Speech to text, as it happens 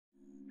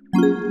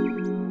Hey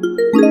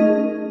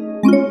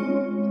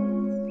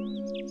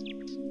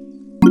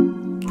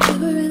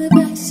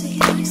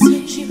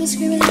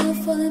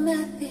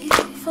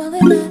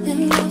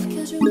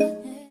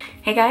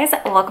guys,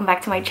 welcome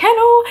back to my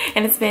channel,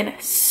 and it's been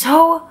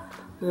so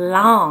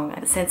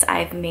long since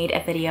I've made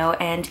a video.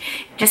 And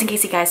just in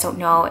case you guys don't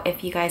know,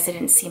 if you guys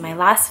didn't see my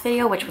last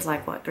video, which was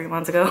like what, 3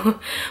 months ago,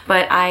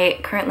 but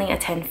I currently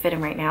attend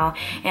FIDM right now,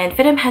 and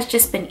FIDM has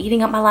just been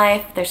eating up my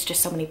life. There's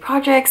just so many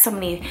projects, so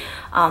many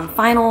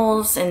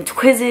finals and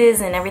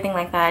quizzes and everything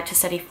like that to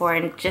study for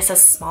in just a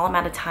small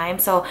amount of time.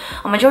 So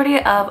a majority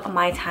of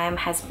my time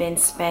has been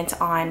spent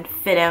on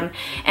FIDM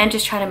and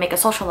just trying to make a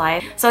social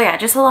life. So yeah,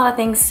 just a lot of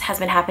things has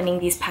been happening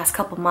these past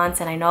couple months,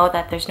 and I know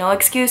that there's no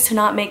excuse to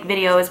not make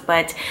videos,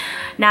 but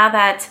now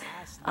that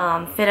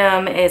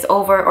FIDM is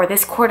over, or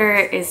this quarter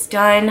is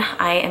done,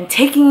 I am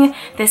taking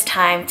this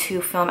time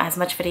to film as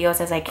much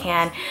videos as I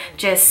can,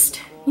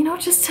 just, you know,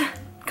 just to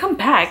come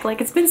back. Like,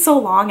 it's been so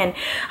long and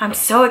I'm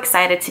so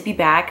excited to be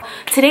back.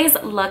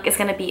 Today's look is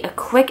gonna be a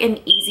quick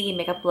and easy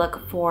makeup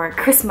look for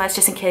Christmas,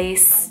 just in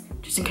case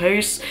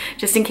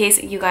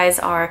you guys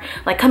are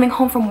like coming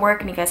home from work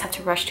and you guys have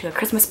to rush to a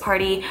Christmas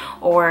party,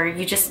 or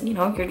you just, you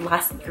know,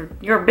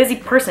 you're a busy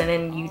person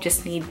and you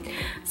just need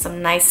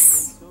some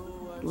nice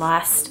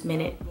last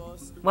minute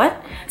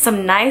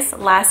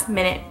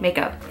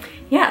makeup.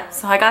 Yeah,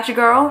 so I got you,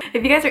 girl.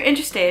 If you guys are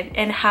interested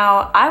in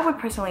how I would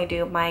personally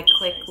do my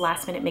quick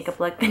last minute makeup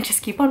look, then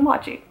just keep on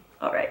watching.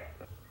 All right.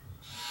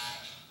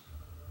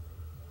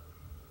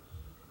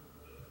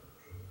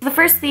 The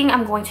first thing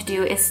I'm going to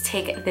do is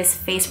take this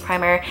face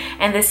primer,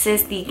 and this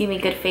is the Gimme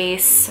Good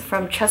Face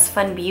from Trust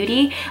Fund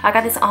Beauty. I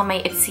got this on my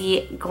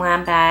Ipsy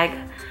glam bag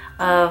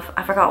of,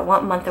 I forgot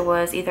what month it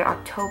was, either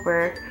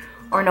October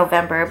or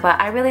November, but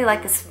I really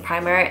like this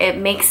primer. It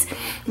makes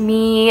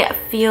me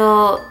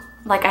feel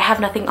like I have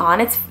nothing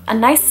on. It's a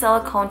nice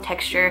silicone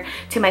texture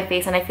to my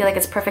face, and I feel like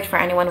it's perfect for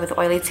anyone with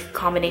oily to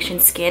combination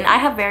skin. I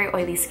have very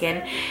oily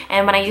skin,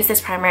 and when I use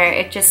this primer,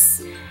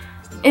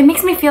 it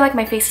makes me feel like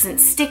my face isn't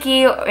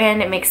sticky,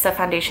 and it makes the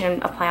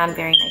foundation apply on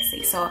very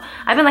nicely. So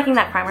I've been liking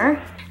that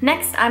primer.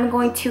 Next, I'm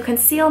going to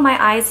conceal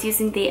my eyes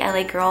using the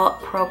LA Girl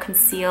Pro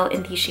Conceal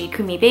in the shade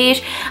Creamy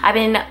Beige. I've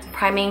been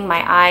priming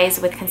my eyes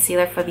with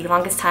concealer for the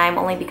longest time,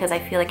 only because I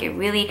feel like it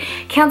really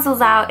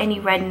cancels out any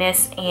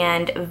redness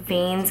and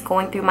veins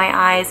going through my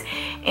eyes,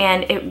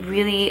 and it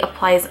really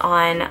applies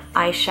on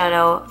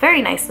eyeshadow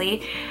very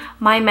nicely.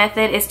 My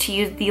method is to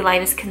use the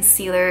lightest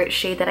concealer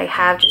shade that I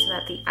have, just so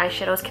that the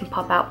eyeshadows can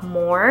pop out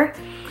more.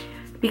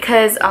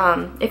 Because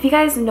if you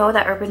guys know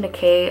that Urban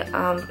Decay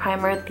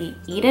primer, the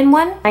Eden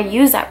one, I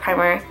use that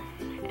primer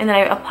and then I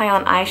apply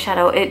on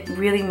eyeshadow. It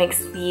really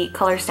makes the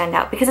color stand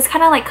out, because it's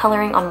kind of like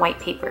coloring on white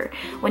paper.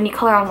 When you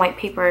color on white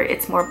paper,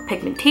 it's more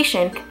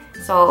pigmentation.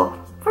 So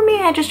for me,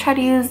 I just try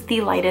to use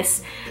the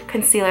lightest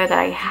concealer that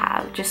I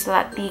have, just so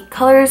that the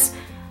colors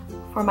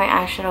for my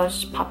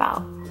eyeshadows pop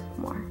out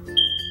more.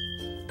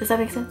 Does that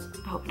make sense?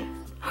 I hope it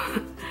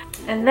does.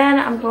 And then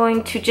I'm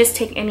going to just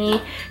take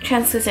any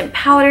translucent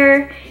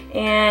powder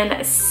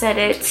and set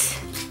it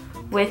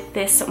with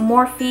this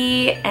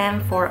Morphe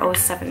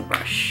M407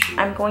 brush.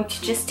 I'm going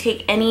to just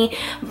take any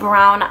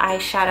brown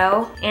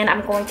eyeshadow, and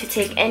I'm going to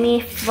take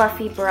any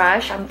fluffy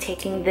brush. I'm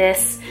taking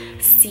this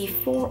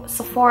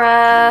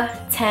Sephora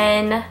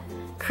 10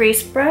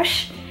 crease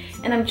brush,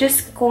 and I'm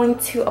just going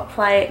to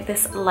apply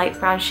this light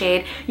brown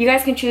shade. You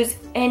guys can choose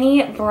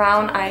any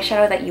brown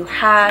eyeshadow that you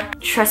have.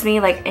 Trust me,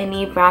 like,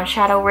 any brown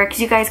shadow works.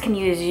 You guys can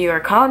use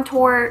your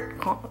contour,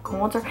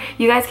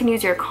 you guys can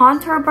use your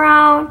contour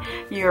brown,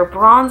 your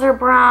bronzer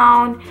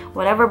brown,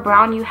 whatever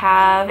brown you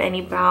have,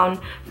 any brown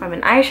from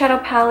an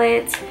eyeshadow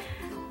palette,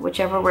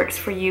 whichever works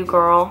for you,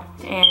 girl.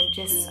 And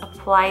just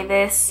apply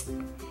this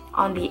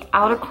on the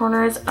outer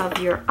corners of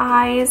your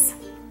eyes.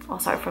 I'll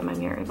start from my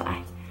mirror, but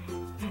I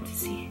have to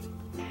see.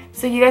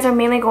 So you guys are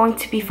mainly going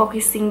to be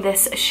focusing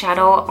this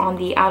shadow on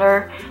the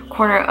outer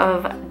corner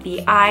of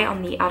the eye,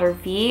 on the outer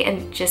V,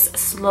 and just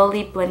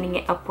slowly blending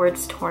it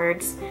upwards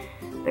towards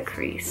the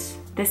crease.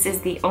 This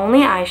is the only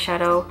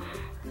eyeshadow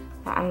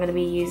that I'm going to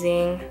be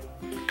using.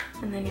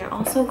 And then you're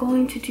also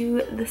going to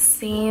do the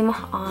same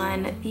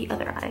on the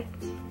other eye.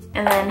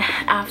 And then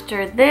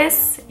after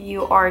this,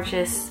 you are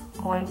just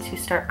going to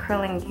start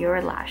curling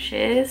your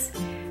lashes.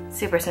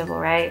 Super simple,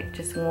 right?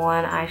 Just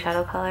one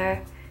eyeshadow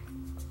color.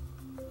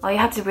 All you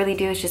have to really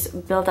do is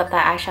just build up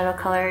that eyeshadow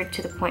color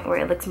to the point where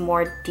it looks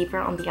more deeper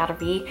on the outer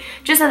V,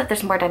 just so that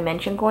there's more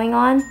dimension going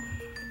on,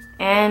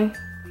 and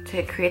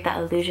to create that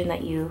illusion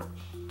that you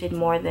did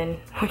more than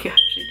what you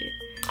actually did.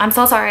 I'm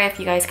so sorry if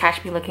you guys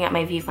catch me looking at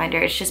my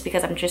viewfinder. It's just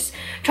because I'm just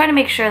trying to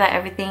make sure that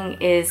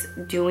everything is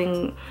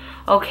doing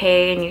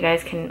okay and you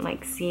guys can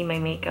like see my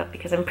makeup,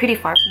 because I'm pretty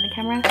far from the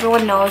camera.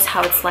 Everyone knows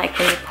how it's like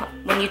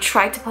when you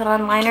try to put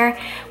on liner.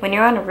 When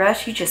you're on a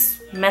rush, you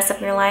just mess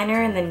up your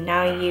liner, and then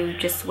now you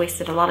just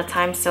wasted a lot of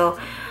time. So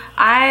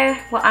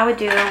what I would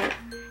do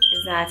is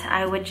is that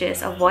I would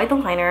just avoid the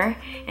liner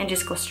and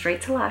just go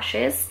straight to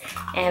lashes.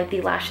 And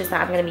the lashes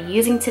that I'm going to be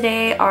using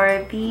today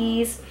are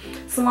these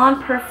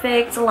Salon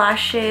Perfect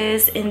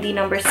lashes in the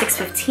number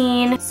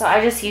 615. So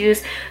I just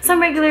use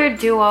some regular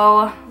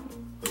duo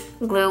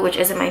glue, which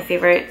isn't my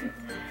favorite.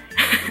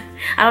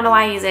 I don't know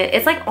why I use it.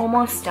 It's like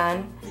almost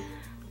done.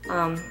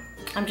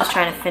 I'm just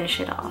trying to finish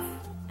it off.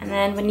 And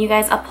then when you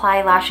guys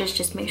apply lashes,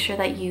 just make sure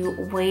that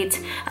you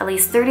wait at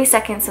least 30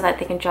 seconds so that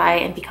they can dry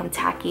and become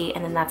tacky,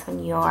 and then that's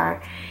when you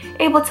are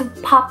able to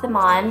pop them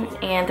on.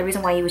 And the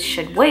reason why you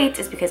should wait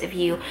is because if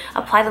you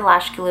apply the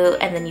lash glue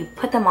and then you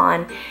put them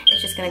on,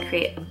 it's just gonna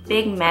create a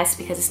big mess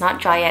because it's not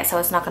dry yet, so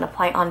it's not gonna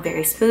apply on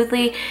very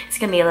smoothly. It's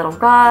gonna be a little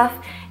rough.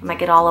 It might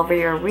get all over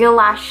your real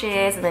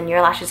lashes, and then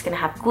your lash is gonna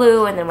have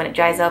glue, and then when it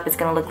dries up, it's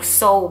gonna look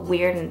so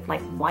weird and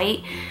like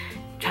white.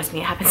 Trust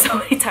me, it happens so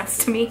many times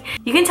to me.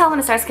 You can tell when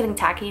it starts getting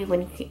tacky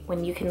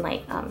when you can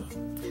like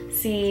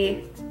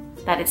see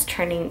that it's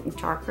turning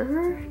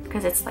darker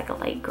because it's like a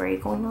light gray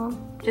going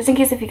on. Just in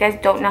case if you guys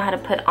don't know how to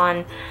put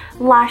on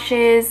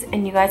lashes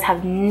and you guys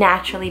have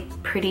naturally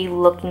pretty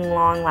looking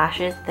long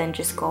lashes, then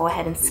just go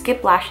ahead and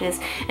skip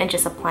lashes and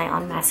just apply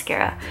on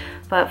mascara.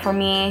 But for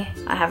me,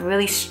 I have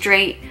really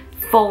straight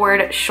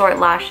forward short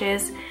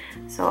lashes,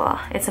 so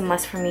it's a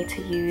must for me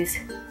to use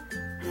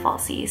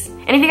falsies.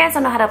 And if you guys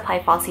don't know how to apply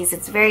falsies,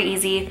 it's very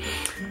easy.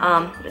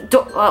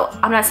 Well,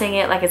 I'm not saying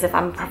it like as if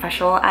I'm a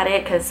professional at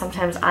it, because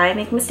sometimes I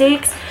make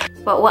mistakes.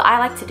 But what I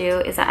like to do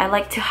is that I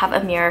like to have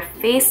a mirror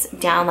face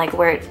down, like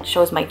where it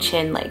shows my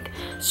chin like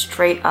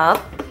straight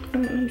up.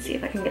 Let me see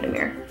if I can get a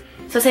mirror.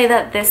 So say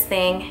that this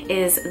thing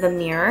is the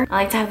mirror. I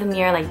like to have the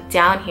mirror like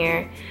down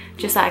here,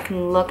 just so I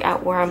can look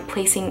at where I'm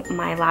placing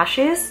my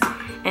lashes.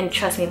 And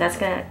trust me, that's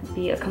gonna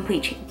be a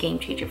complete game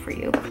changer for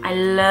you. I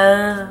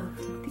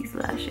love these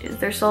lashes.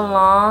 They're so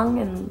long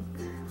and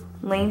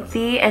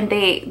lengthy, and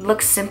they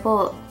look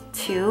simple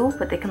too,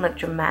 but they can look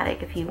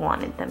dramatic if you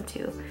wanted them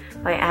to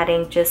by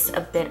adding just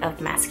a bit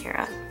of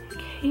mascara.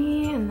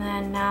 Okay, and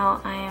then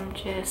now I am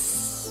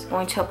just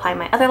going to apply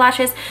my other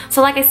lashes.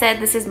 So like I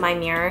said, this is my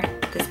mirror,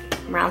 this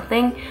round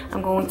thing.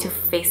 I'm going to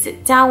face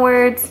it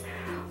downwards,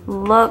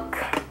 look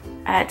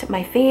at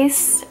my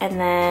face, and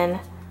then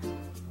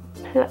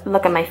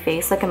look at my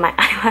face, look at my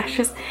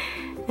eyelashes,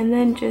 and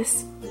then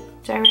just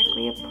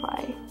directly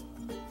apply.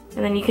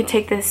 And then you can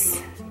take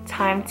this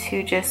time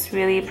to just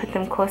really put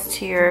them close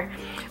to your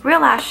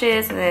real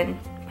lashes, and then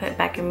put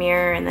back your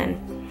mirror, and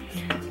then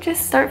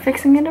just start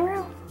fixing it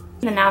around.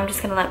 And then now I'm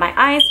just gonna let my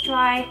eyes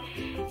dry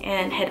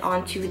and head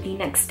on to the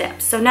next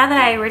step. So now that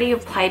I already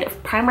applied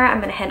primer, I'm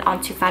gonna head on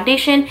to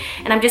foundation,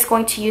 and I'm just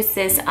going to use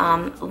this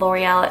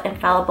L'Oreal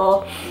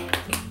Infallible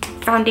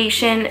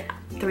foundation.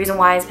 The reason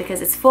why is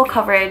because it's full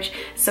coverage,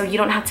 so you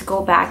don't have to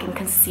go back and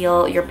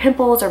conceal your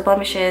pimples or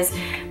blemishes,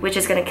 which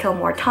is gonna kill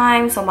more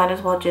time, so might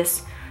as well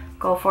just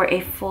go for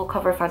a full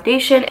cover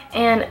foundation.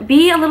 And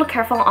be a little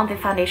careful on the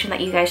foundation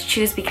that you guys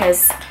choose,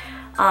 because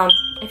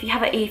if you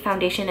have a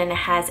foundation and it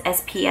has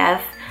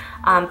SPF,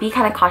 be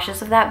kind of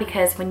cautious of that,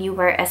 because when you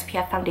wear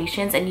SPF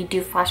foundations and you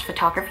do flash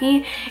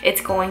photography,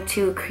 it's going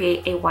to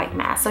create a white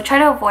mask. So try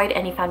to avoid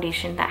any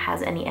foundation that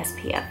has any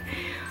SPF.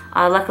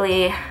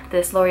 Luckily,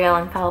 this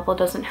L'Oreal Infallible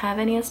doesn't have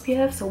any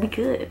SPF, so we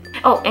good.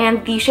 Oh,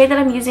 and the shade that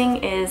I'm using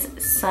is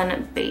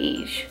Sun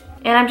Beige.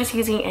 And I'm just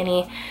using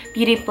any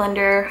beauty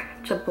blender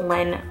to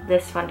blend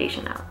this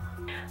foundation out.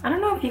 I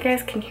don't know if you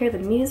guys can hear the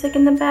music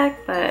in the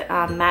back, but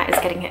Matt is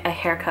getting a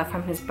haircut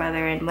from his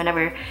brother, and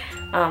whenever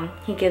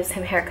he gives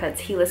him haircuts,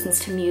 he listens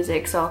to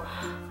music, so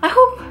I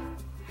hope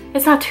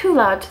it's not too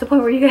loud to the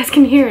point where you guys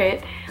can hear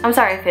it. I'm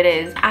sorry if it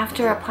is.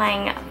 After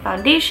applying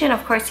foundation,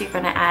 of course, you're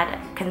gonna add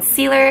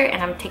concealer,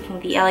 and I'm taking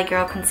the LA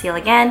Girl Conceal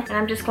again. And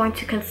I'm just going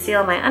to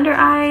conceal my under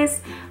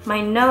eyes,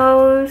 my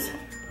nose,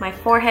 my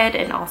forehead,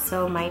 and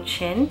also my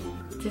chin,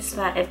 just so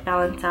that it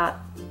balances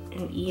out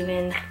an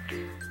even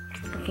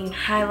looking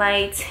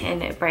highlight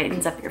and it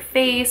brightens up your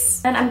face.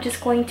 Then I'm just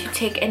going to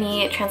take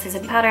any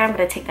translucent powder. I'm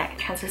gonna take that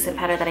translucent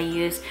powder that I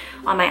use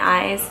on my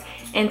eyes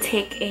and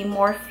take a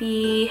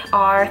Morphe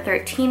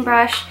R13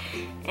 brush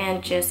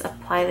and just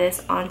apply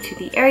this onto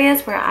the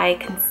areas where I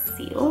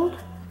concealed.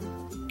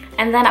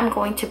 And then I'm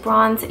going to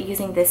bronze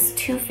using this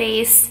Too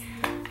Faced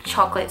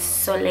Chocolate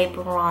Soleil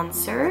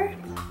bronzer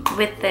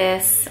with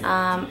this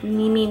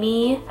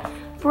Me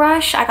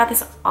brush. I got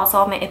this also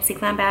on my Ipsy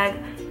Glam bag.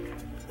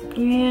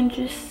 And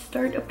just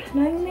start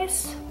applying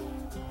this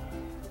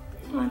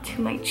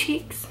onto my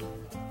cheeks.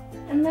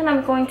 And then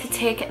I'm going to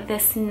take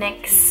this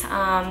NYX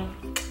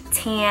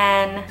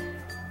tan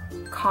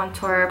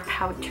contour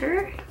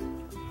powder,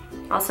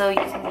 also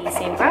using the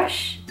same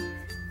brush,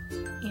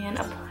 and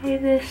apply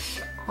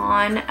this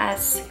on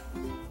as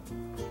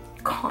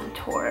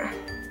contour.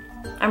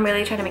 I'm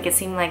really trying to make it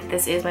seem like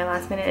this is my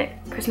last minute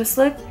Christmas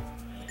look,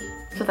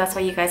 so that's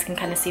why you guys can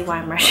kind of see why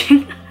I'm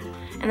rushing.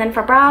 And then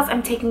for brows,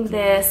 I'm taking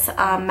this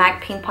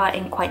MAC Paint Pot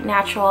in Quite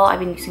Natural. I've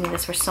been using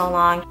this for so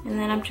long. And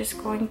then I'm just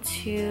going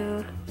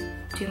to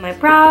do my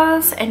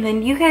brows, and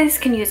then you guys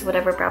can use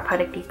whatever brow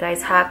product you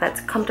guys have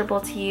that's comfortable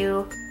to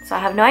you. So I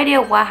have no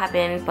idea what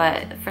happened,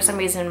 but for some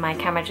reason my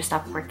camera just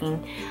stopped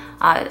working.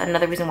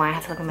 Another reason why I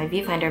have to look at my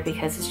viewfinder,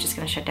 because it's just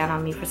gonna shut down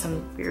on me for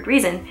some weird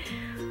reason.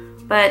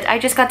 But I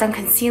just got done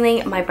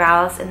concealing my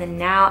brows, and then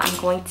now I'm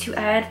going to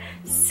add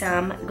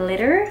some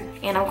glitter.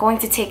 And I'm going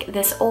to take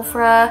this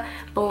Ultra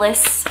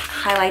Bliss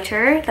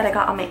highlighter that I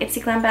got on my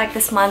Ipsy Glam bag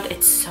this month.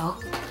 It's so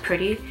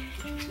pretty.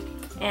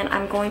 And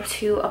I'm going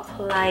to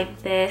apply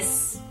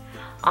this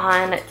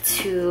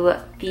onto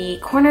the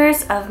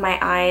corners of my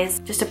eyes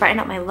just to brighten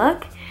up my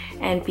look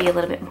and be a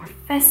little bit more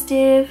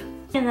festive.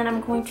 And then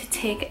I'm going to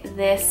take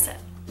this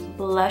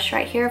blush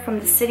right here from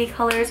the City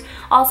Colors,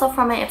 also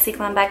from my Ipsy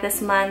Glam bag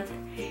this month,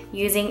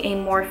 using a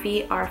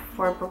Morphe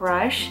R4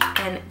 brush.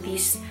 And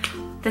this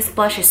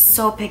blush is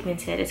so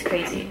pigmented, it's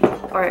crazy.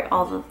 Or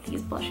all of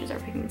these blushes are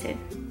pigmented.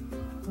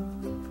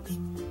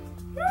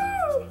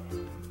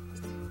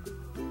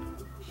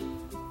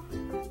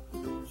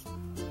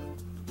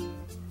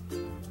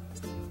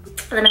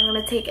 And then I'm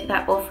gonna take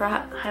that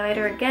Ultra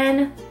highlighter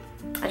again.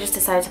 I just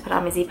decided to put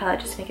on my Z palette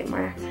just to make it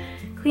more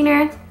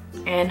cleaner.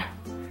 And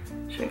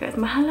show you guys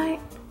my highlight.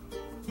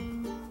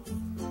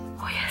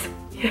 Oh yes,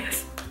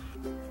 yes.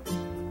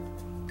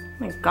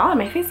 Oh my god,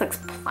 my face looks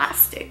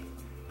plastic.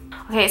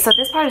 Okay, so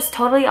this part is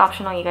totally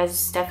optional. You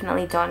guys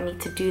definitely don't need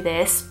to do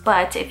this,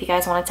 but if you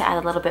guys wanted to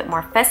add a little bit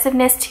more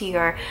festiveness to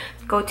your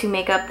go-to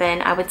makeup,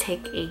 then I would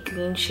take a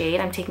green shade.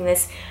 I'm taking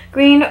this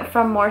green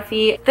from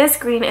Morphe. This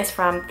green is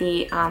from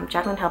the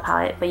Jaclyn Hill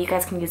palette, but you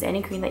guys can use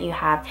any green that you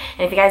have.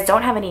 And if you guys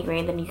don't have any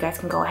green, then you guys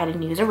can go ahead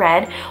and use a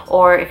red.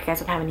 Or if you guys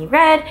don't have any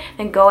red,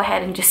 then go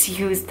ahead and just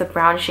use the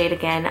brown shade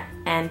again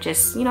and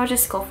just, you know,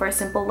 just go for a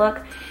simple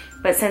look.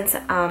 But since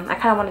I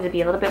kind of wanted to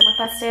be a little bit more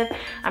festive,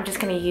 I'm just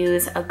going to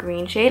use a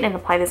green shade and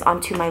apply this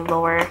onto my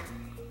lower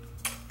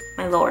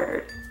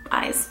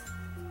eyes.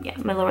 Yeah,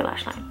 my lower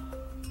lash line.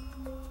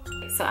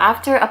 So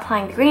after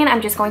applying green, I'm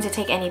just going to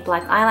take any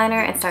black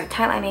eyeliner and start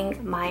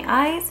tightlining my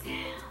eyes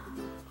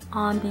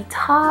on the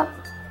top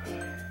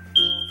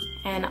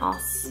and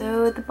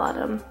also the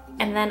bottom.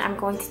 And then I'm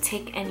going to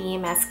take any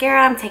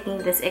mascara. I'm taking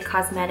this IT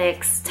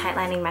Cosmetics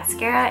tightlining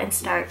mascara and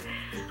start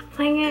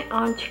applying it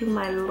onto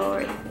my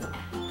lower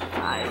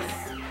eyes.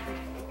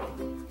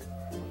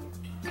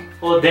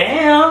 Well,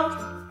 damn!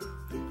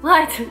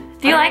 What?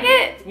 Do you like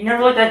it? You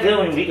never look that good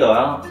when we go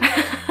out.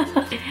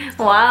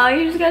 Wow,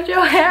 you just got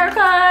your hair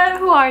cut.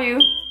 Who are you?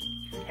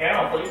 Hair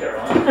on fleek,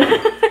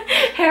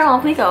 Hair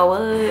on fleek, oh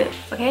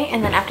what? Okay,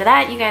 and then after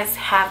that, you guys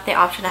have the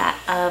option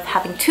of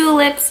having two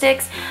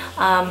lipsticks.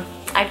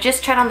 I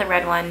just tried on the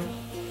red one.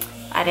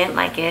 I didn't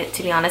like it,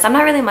 to be honest. I'm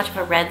not really much of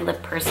a red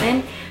lip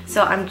person,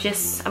 so I'm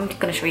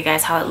gonna show you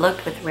guys how it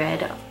looked with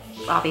red,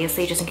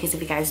 obviously, just in case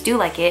if you guys do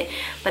like it.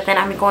 But then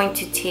I'm going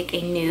to take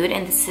a nude,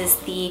 and this is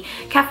the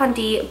Kat Von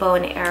D Bow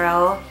and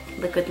Arrow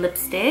liquid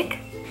lipstick.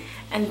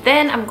 And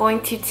then I'm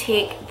going to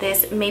take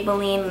this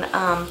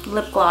Maybelline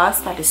lip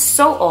gloss that is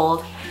so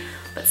old,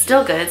 but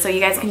still good, so you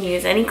guys can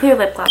use any clear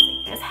lip gloss that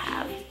you guys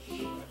have.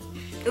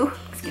 Ooh,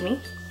 excuse me.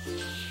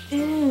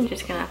 And I'm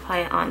just gonna apply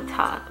it on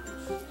top.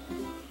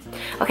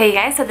 Okay, you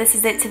guys, so this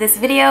is it to this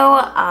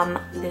video.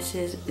 This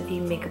is the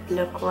makeup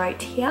look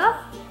right here.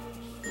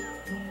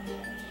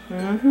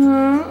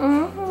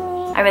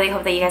 I really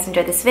hope that you guys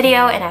enjoyed this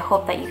video, and I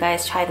hope that you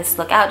guys try this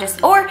look out.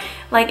 Or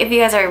like if you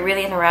guys are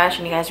really in a rush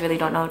and you guys really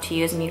don't know what to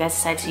use and you guys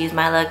decide to use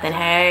my look, then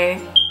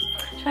hey,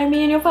 try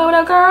me in your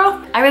photo,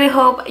 girl. I really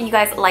hope you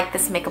guys like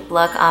this makeup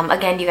look.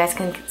 Again, you guys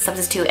can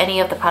substitute any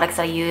of the products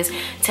that I use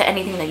to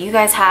anything that you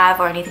guys have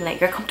or anything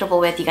that you're comfortable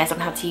with. You guys don't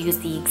have to use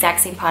the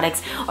exact same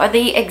products or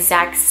the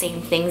exact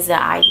same things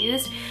that I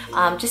used.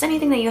 Just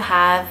anything that you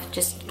have,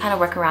 just kind of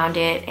work around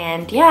it.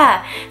 And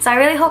yeah, so I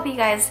really hope you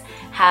guys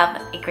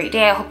have a great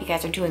day. I hope you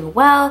guys are doing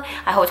well.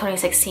 I hope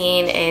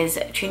 2016 is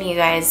treating you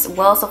guys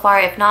well so far.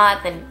 If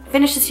not, then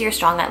finish this year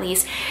strong at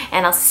least.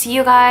 And I'll see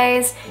you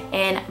guys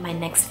in my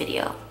next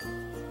video.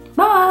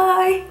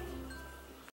 Bye!